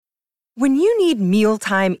When you need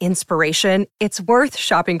mealtime inspiration, it's worth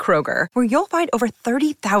shopping Kroger, where you'll find over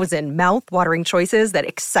 30,000 mouth-watering choices that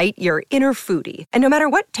excite your inner foodie. And no matter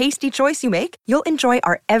what tasty choice you make, you'll enjoy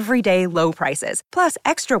our everyday low prices, plus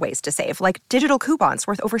extra ways to save, like digital coupons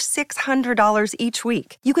worth over $600 each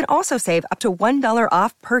week. You can also save up to $1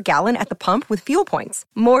 off per gallon at the pump with fuel points.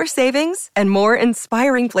 More savings and more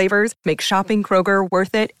inspiring flavors make shopping Kroger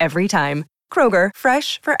worth it every time. Kroger,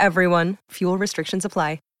 fresh for everyone. Fuel restrictions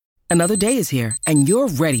apply. Another day is here, and you're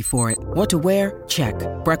ready for it. What to wear? Check.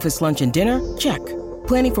 Breakfast, lunch, and dinner? Check.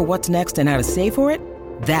 Planning for what's next and how to save for it?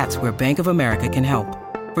 That's where Bank of America can help.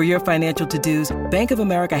 For your financial to-dos, Bank of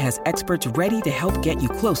America has experts ready to help get you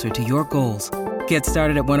closer to your goals. Get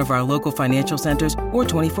started at one of our local financial centers or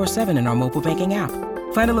 24/7 in our mobile banking app.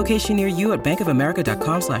 Find a location near you at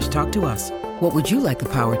bankofamerica.com/talktous. What would you like the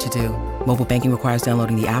power to do? Mobile banking requires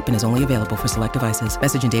downloading the app and is only available for select devices.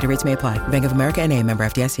 Message and data rates may apply. Bank of America N.A., member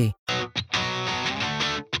FDIC.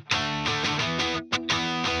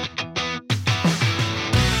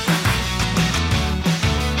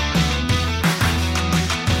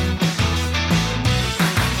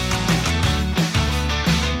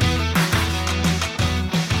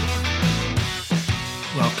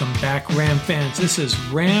 Welcome back, Ram fans. This is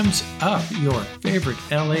Rams Up, your favorite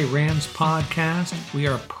LA Rams podcast. We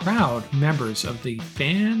are proud members of the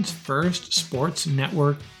Fans First Sports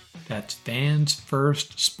Network. That's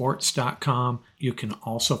fansfirstsports.com. You can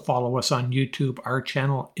also follow us on YouTube. Our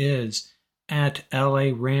channel is at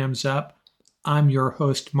LA Rams Up. I'm your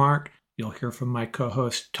host, Mark. You'll hear from my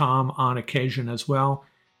co-host, Tom, on occasion as well.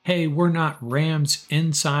 Hey, we're not Rams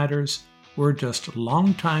insiders. We're just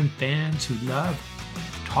longtime fans who love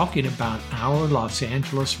talking about our Los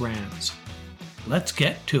Angeles Rams. Let's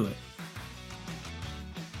get to it.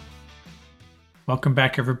 Welcome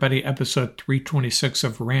back, everybody. Episode 326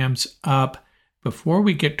 of Rams Up. Before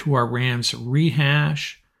we get to our Rams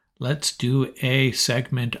rehash, let's do a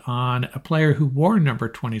segment on a player who wore number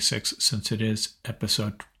 26, since it is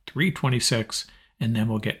episode 326, and then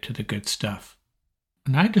we'll get to the good stuff.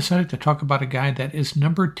 And I decided to talk about a guy that is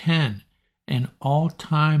number 10 in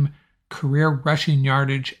all-time career rushing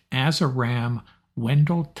yardage as a Ram,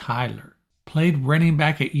 Wendell Tyler. Played running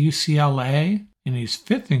back at UCLA, and he's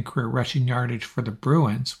fifth in career rushing yardage for the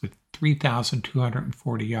Bruins with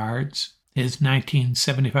 3,240 yards. His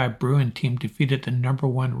 1975 Bruin team defeated the number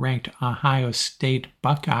one ranked Ohio State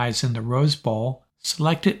Buckeyes in the Rose Bowl.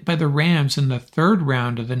 Selected by the Rams in the third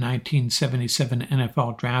round of the 1977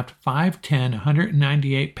 NFL Draft, 5'10",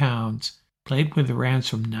 198 pounds. Played with the Rams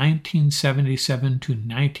from 1977 to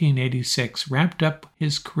 1986, wrapped up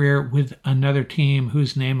his career with another team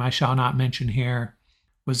whose name I shall not mention here,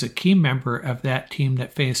 was a key member of that team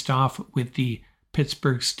that faced off with the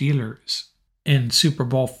Pittsburgh Steelers. In Super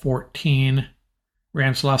Bowl 14,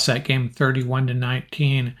 Rams lost that game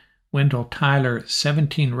 31-19. Wendell Tyler,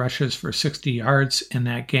 17 rushes for 60 yards in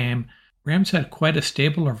that game. Rams had quite a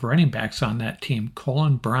stable of running backs on that team,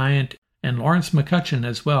 Colin Bryant and Lawrence McCutcheon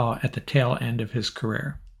as well at the tail end of his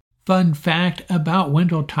career. Fun fact about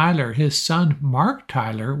Wendell Tyler, his son Mark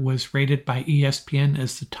Tyler was rated by ESPN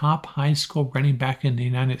as the top high school running back in the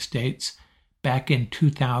United States back in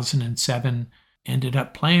 2007. Ended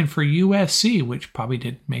up playing for USC, which probably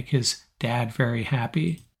didn't make his dad very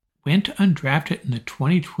happy. Went undrafted in the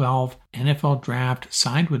 2012 NFL Draft,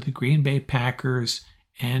 signed with the Green Bay Packers,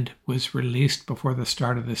 and was released before the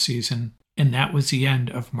start of the season. And that was the end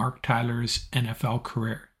of Mark Tyler's NFL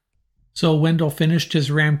career. So Wendell finished his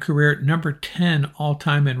Ram career at number 10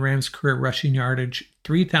 all-time in Rams career rushing yardage,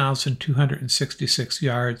 3,266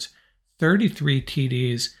 yards, 33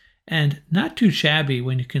 TDs, and not too shabby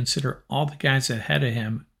when you consider all the guys ahead of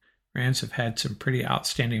him. Rams have had some pretty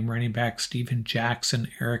outstanding running backs: Steven Jackson,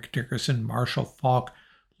 Eric Dickerson, Marshall Faulk,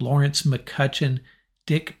 Lawrence McCutcheon,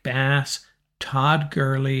 Dick Bass, Todd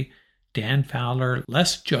Gurley, Dan Fowler,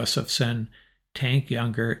 Les Josephson, Tank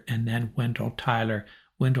Younger, and then Wendell Tyler.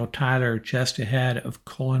 Wendell Tyler just ahead of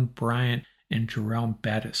Colin Bryant and Jerome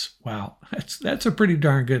Bettis. Wow, that's a pretty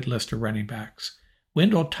darn good list of running backs.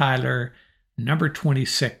 Wendell Tyler, number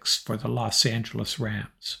 26 for the Los Angeles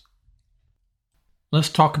Rams. Let's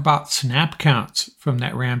talk about snap counts from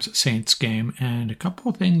that Rams-Saints game and a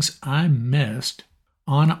couple of things I missed.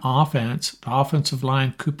 On offense, the offensive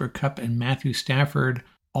line, Cooper Kupp and Matthew Stafford,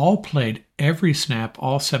 all played every snap,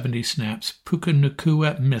 all 70 snaps. Puka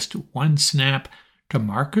Nacua missed one snap.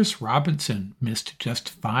 DeMarcus Robinson missed just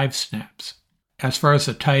 5 snaps. As far as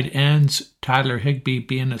the tight ends, Tyler Higbee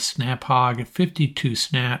being a snap hog, 52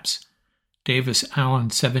 snaps. Davis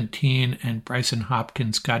Allen, 17, and Bryson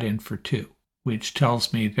Hopkins got in for 2, which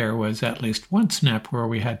tells me there was at least one snap where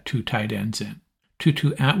we had 2 tight ends in.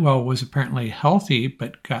 Tutu Atwell was apparently healthy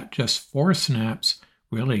but got just 4 snaps,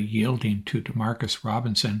 really yielding to Demarcus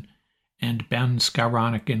Robinson, and Ben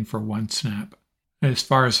Skowronek in for 1 snap. As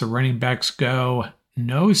far as the running backs go,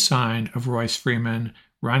 no sign of Royce Freeman,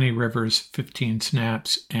 Ronnie Rivers 15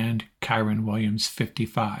 snaps, and Kyren Williams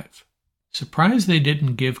 55. Surprised they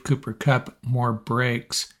didn't give Cooper Kupp more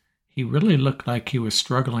breaks. He really looked like he was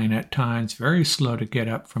struggling at times, very slow to get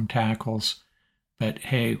up from tackles. But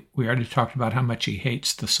hey, we already talked about how much he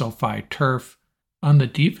hates the SoFi turf. On the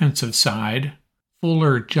defensive side,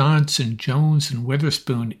 Fuller, Johnson, Jones, and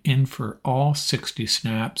Witherspoon in for all 60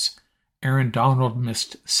 snaps. Aaron Donald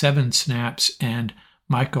missed 7 snaps, and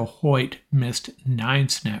Michael Hoyt missed 9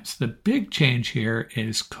 snaps. The big change here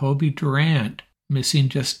is Kobe Durant missing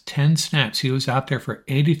just 10 snaps. He was out there for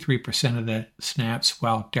 83% of the snaps,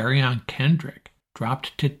 while Darion Kendrick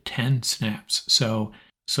dropped to 10 snaps. So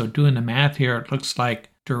doing the math here, it looks like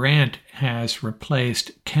Durant has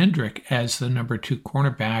replaced Kendrick as the number 2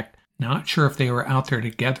 cornerback. Not sure if they were out there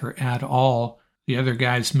together at all. The other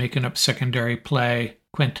guys making up secondary play,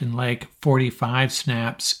 Quentin Lake, 45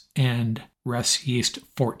 snaps, and Russ Yeast,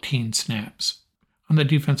 14 snaps. On the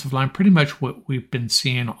defensive line, pretty much what we've been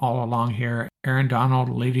seeing all along here. Aaron Donald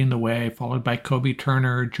leading the way, followed by Kobe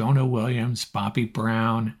Turner, Jonah Williams, Bobby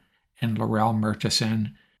Brown, and Laurel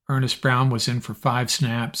Murchison. Ernest Brown was in for 5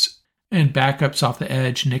 snaps. And backups off the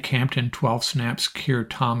edge, Nick Hampton, 12 snaps, Keir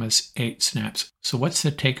Thomas, 8 snaps. So what's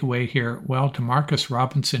the takeaway here? Well, Demarcus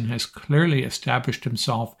Robinson has clearly established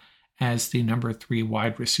himself as the number 3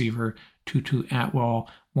 wide receiver. Tutu Atwell,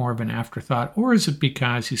 more of an afterthought. Or is it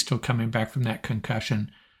because he's still coming back from that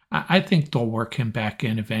concussion? I think they'll work him back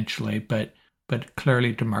in eventually, but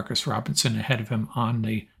clearly Demarcus Robinson ahead of him on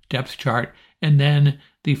the depth chart. And then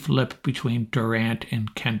the flip between Durant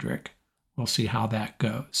and Kendrick. We'll see how that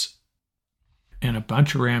goes. And a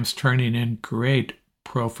bunch of Rams turning in great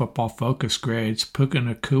Pro Football Focus grades. Puka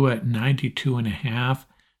Nacua at 92.5.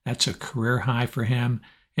 That's a career high for him.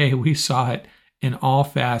 Hey, we saw it in all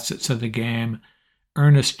facets of the game.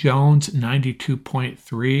 Ernest Jones,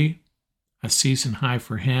 92.3. A season high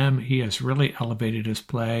for him. He has really elevated his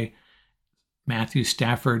play. Matthew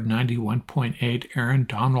Stafford, 91.8. Aaron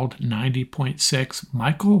Donald, 90.6.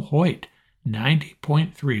 Michael Hoyt,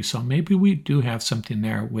 90.3. So maybe we do have something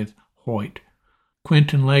there with Hoyt.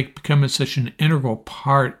 Quentin Lake becoming such an integral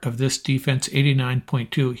part of this defense,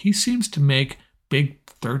 89.2. He seems to make big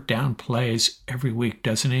third down plays every week,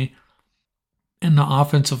 doesn't he? In the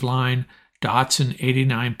offensive line, Dotson,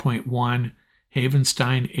 89.1.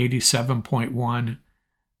 Havenstein, 87.1.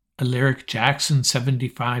 Alaric Jackson,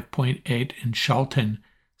 75.8. And Shelton,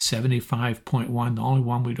 75.1. The only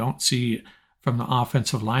one we don't see from the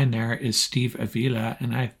offensive line there is Steve Avila,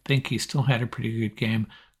 and I think he still had a pretty good game.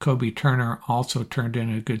 Kobe Turner also turned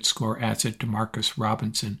in a good score, as did Demarcus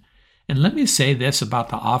Robinson. And let me say this about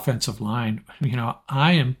the offensive line.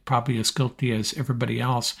 I am probably as guilty as everybody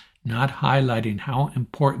else, not highlighting how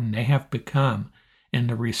important they have become in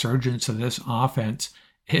the resurgence of this offense.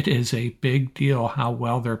 It is a big deal how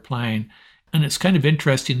well they're playing. And it's kind of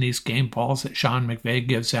interesting, these game balls that Sean McVay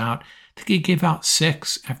gives out. I think he gave out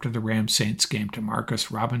 6 after the Rams-Saints game to Demarcus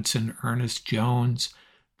Robinson, Ernest Jones,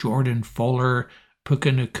 Jordan Fuller,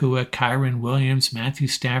 Puka Nacua, Kyren Williams, Matthew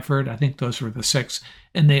Stafford. I think those were the 6,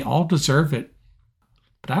 and they all deserve it.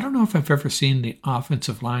 But I don't know if I've ever seen the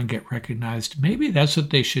offensive line get recognized. Maybe that's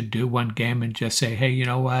what they should do one game and just say, hey, you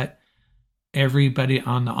know what? Everybody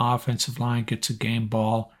on the offensive line gets a game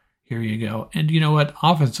ball. Here you go. And you know what?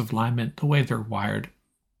 Offensive linemen, the way they're wired,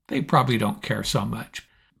 they probably don't care so much.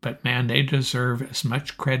 But man, they deserve as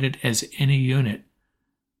much credit as any unit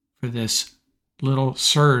for this little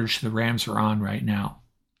surge the Rams are on right now.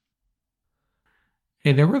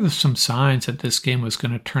 Hey, there were some signs that this game was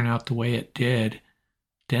going to turn out the way it did.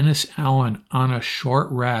 Dennis Allen on a short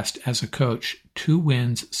rest as a coach, 2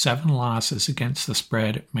 wins, 7 losses against the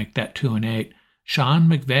spread, make that 2-8. Sean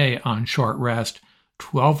McVay on short rest,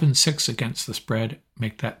 12-6 against the spread,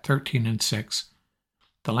 make that 13-6.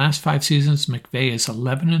 The last 5 seasons, McVay is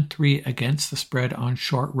 11-3 against the spread on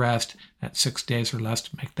short rest, that's 6 days or less,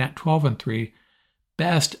 to make that 12-3.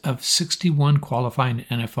 Best of 61 qualifying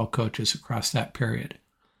NFL coaches across that period.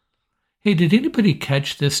 Hey, did anybody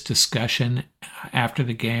catch this discussion after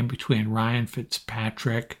the game between Ryan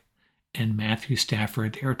Fitzpatrick and Matthew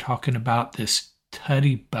Stafford? They were talking about this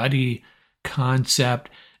tutty-buddy concept,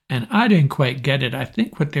 and I didn't quite get it. I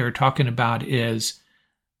think what they were talking about is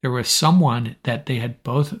there was someone that they had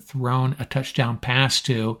both thrown a touchdown pass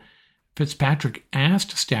to. Fitzpatrick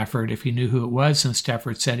asked Stafford if he knew who it was, and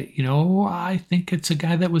Stafford said, I think it's a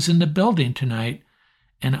guy that was in the building tonight.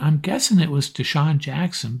 And I'm guessing it was Deshaun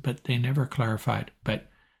Jackson, but they never clarified. But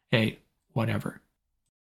hey, whatever.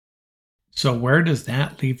 So where does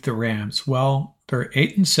that leave the Rams? Well, they're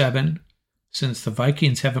 8-7. Since the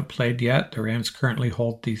Vikings haven't played yet, the Rams currently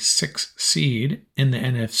hold the 6th seed in the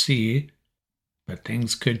NFC. But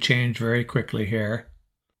things could change very quickly here.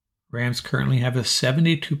 Rams currently have a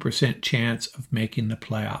 72% chance of making the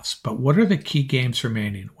playoffs. But what are the key games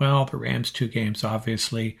remaining? Well, the Rams 2 games,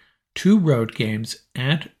 obviously. 2 road games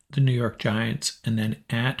at the New York Giants and then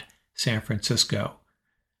at San Francisco.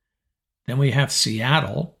 Then we have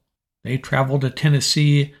Seattle. They travel to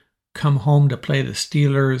Tennessee, come home to play the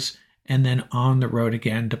Steelers, and then on the road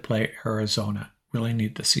again to play Arizona. Really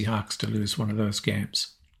need the Seahawks to lose one of those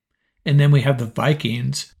games. And then we have the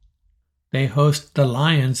Vikings. They host the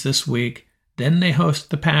Lions this week. Then they host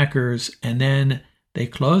the Packers, and then they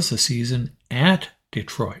close the season at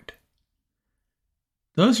Detroit.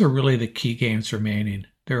 Those are really the key games remaining.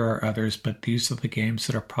 There are others, but these are the games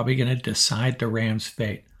that are probably going to decide the Rams'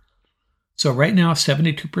 fate. So right now,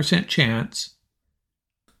 72% chance.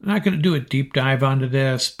 I'm not going to do a deep dive onto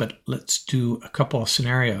this, but let's do a couple of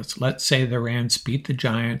scenarios. Let's say the Rams beat the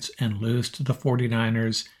Giants and lose to the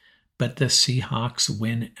 49ers, but the Seahawks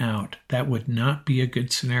win out. That would not be a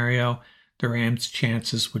good scenario. The Rams'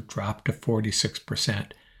 chances would drop to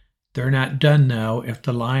 46%. They're not done, though. If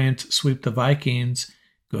the Lions sweep the Vikings,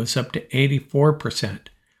 goes up to 84%.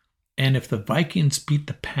 And if the Vikings beat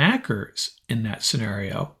the Packers in that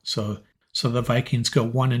scenario, so the Vikings go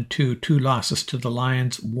 1-2, 2 losses to the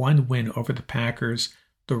Lions, 1 win over the Packers,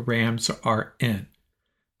 the Rams are in.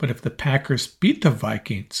 But if the Packers beat the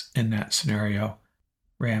Vikings in that scenario,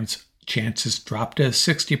 Rams' chances drop to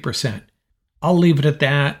 60%. I'll leave it at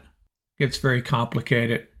that. It gets very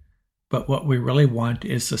complicated. But what we really want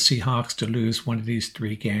is the Seahawks to lose one of these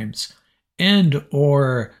 3 games and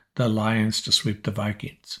or the Lions to sweep the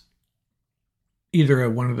Vikings. Either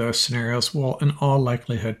one of those scenarios will in all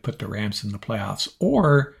likelihood put the Rams in the playoffs,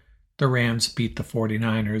 or the Rams beat the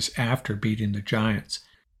 49ers after beating the Giants.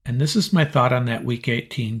 And this is my thought on that Week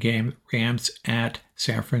 18 game, Rams at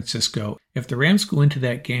San Francisco. If the Rams go into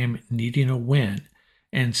that game needing a win,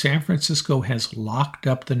 and San Francisco has locked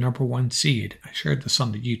up the number 1 seed, I shared this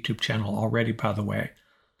on the YouTube channel already, by the way,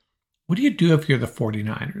 what do you do if you're the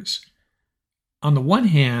 49ers? On the one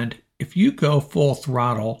hand, if you go full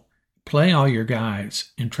throttle, play all your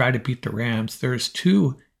guys, and try to beat the Rams, there's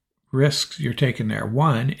 2 risks you're taking there.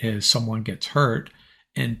 1 is someone gets hurt,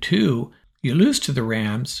 and 2, you lose to the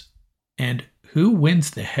Rams, and who wins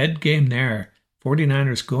the head game there?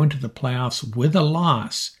 49ers go into the playoffs with a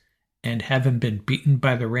loss and having been beaten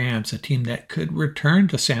by the Rams, a team that could return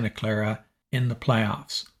to Santa Clara in the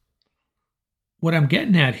playoffs. What I'm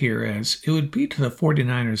getting at here is it would be to the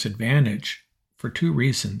 49ers' advantage for 2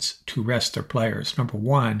 reasons to rest their players. Number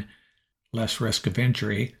 1, less risk of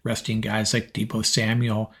injury, resting guys like Deebo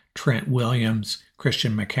Samuel, Trent Williams,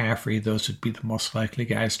 Christian McCaffrey. Those would be the most likely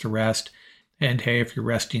guys to rest. And hey, if you're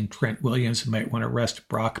resting Trent Williams, you might want to rest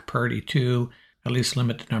Brock Purdy too, at least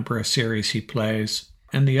limit the number of series he plays.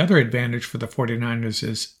 And the other advantage for the 49ers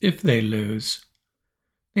is if they lose,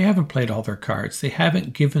 they haven't played all their cards. They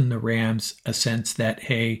haven't given the Rams a sense that,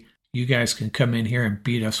 hey, you guys can come in here and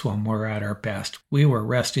beat us when we're at our best. We were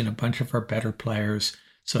resting a bunch of our better players,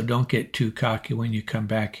 so don't get too cocky when you come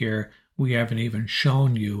back here. We haven't even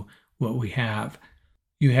shown you what we have.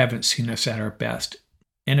 You haven't seen us at our best.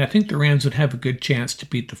 And I think the Rams would have a good chance to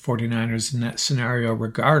beat the 49ers in that scenario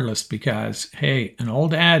regardless because, hey, an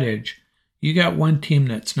old adage, you got one team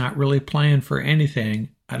that's not really playing for anything.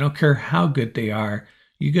 I don't care how good they are.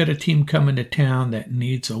 You got a team coming to town that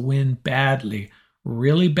needs a win badly,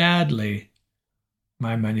 really badly.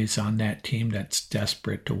 My money's on that team that's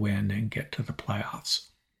desperate to win and get to the playoffs.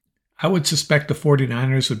 I would suspect the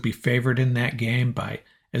 49ers would be favored in that game by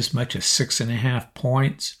as much as 6.5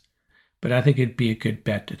 points, but I think it'd be a good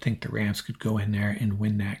bet to think the Rams could go in there and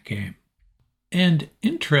win that game. And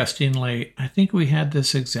interestingly, I think we had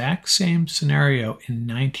this exact same scenario in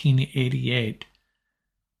 1988.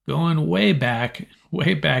 Going way back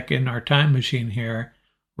in our time machine here,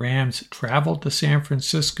 Rams traveled to San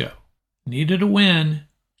Francisco, needed a win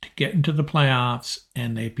to get into the playoffs,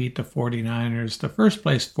 and they beat the 49ers, the first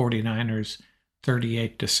place 49ers,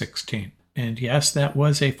 38-16. And yes, that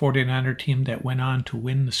was a 49er team that went on to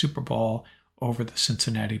win the Super Bowl over the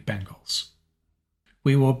Cincinnati Bengals.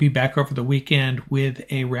 We will be back over the weekend with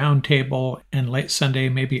a roundtable, and late Sunday,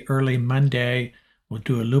 maybe early Monday, we'll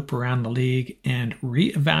do a loop around the league and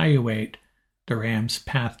reevaluate the Rams'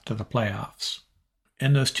 path to the playoffs.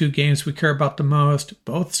 And those 2 games we care about the most,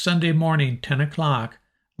 both Sunday morning, 10 o'clock,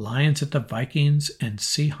 Lions at the Vikings, and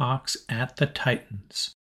Seahawks at the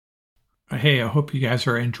Titans. Hey, I hope you guys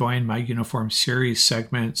are enjoying my Uniform Series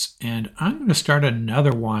segments, and I'm going to start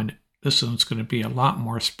another one. This one's going to be a lot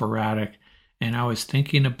more sporadic, and I was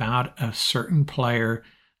thinking about a certain player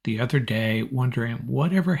the other day, wondering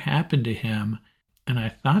whatever happened to him, and I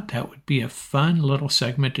thought that would be a fun little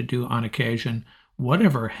segment to do on occasion.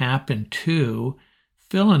 Whatever happened to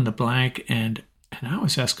fill in the blank, and I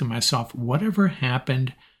was asking myself, whatever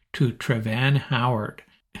happened to Travon Howard,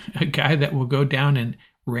 a guy that will go down in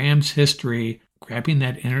Rams history, grabbing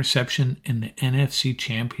that interception in the NFC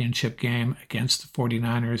Championship game against the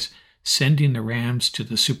 49ers, sending the Rams to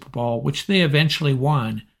the Super Bowl, which they eventually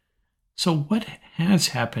won. So what has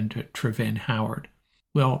happened to Travon Howard?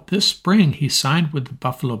 Well, this spring he signed with the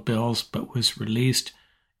Buffalo Bills, but was released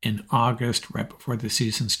in August, right before the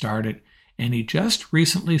season started, and he just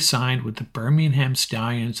recently signed with the Birmingham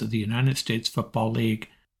Stallions of the United States Football League.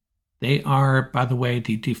 They are, by the way,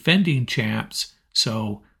 the defending champs,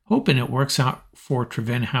 so hoping it works out for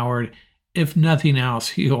Travon Howard. If nothing else,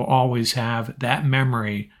 he'll always have that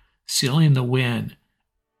memory sealing the win.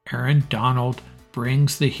 Aaron Donald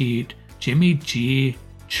brings the heat, Jimmy G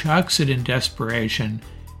chucks it in desperation,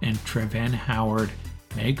 and Travon Howard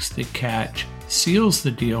makes the catch, seals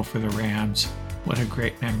the deal for the Rams. What a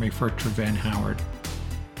great memory for Travon Howard.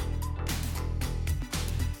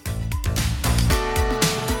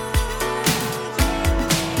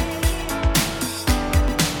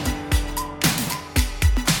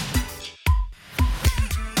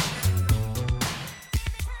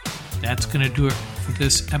 That's going to do it for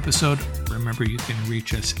this episode. Remember, you can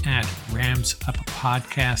reach us at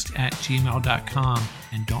ramsuppodcast@gmail.com.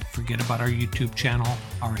 And don't forget about our YouTube channel.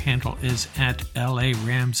 Our handle is at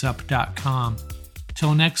laramsup.com.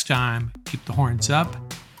 Till next time, keep the horns up,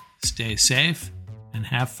 stay safe, and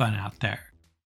have fun out there.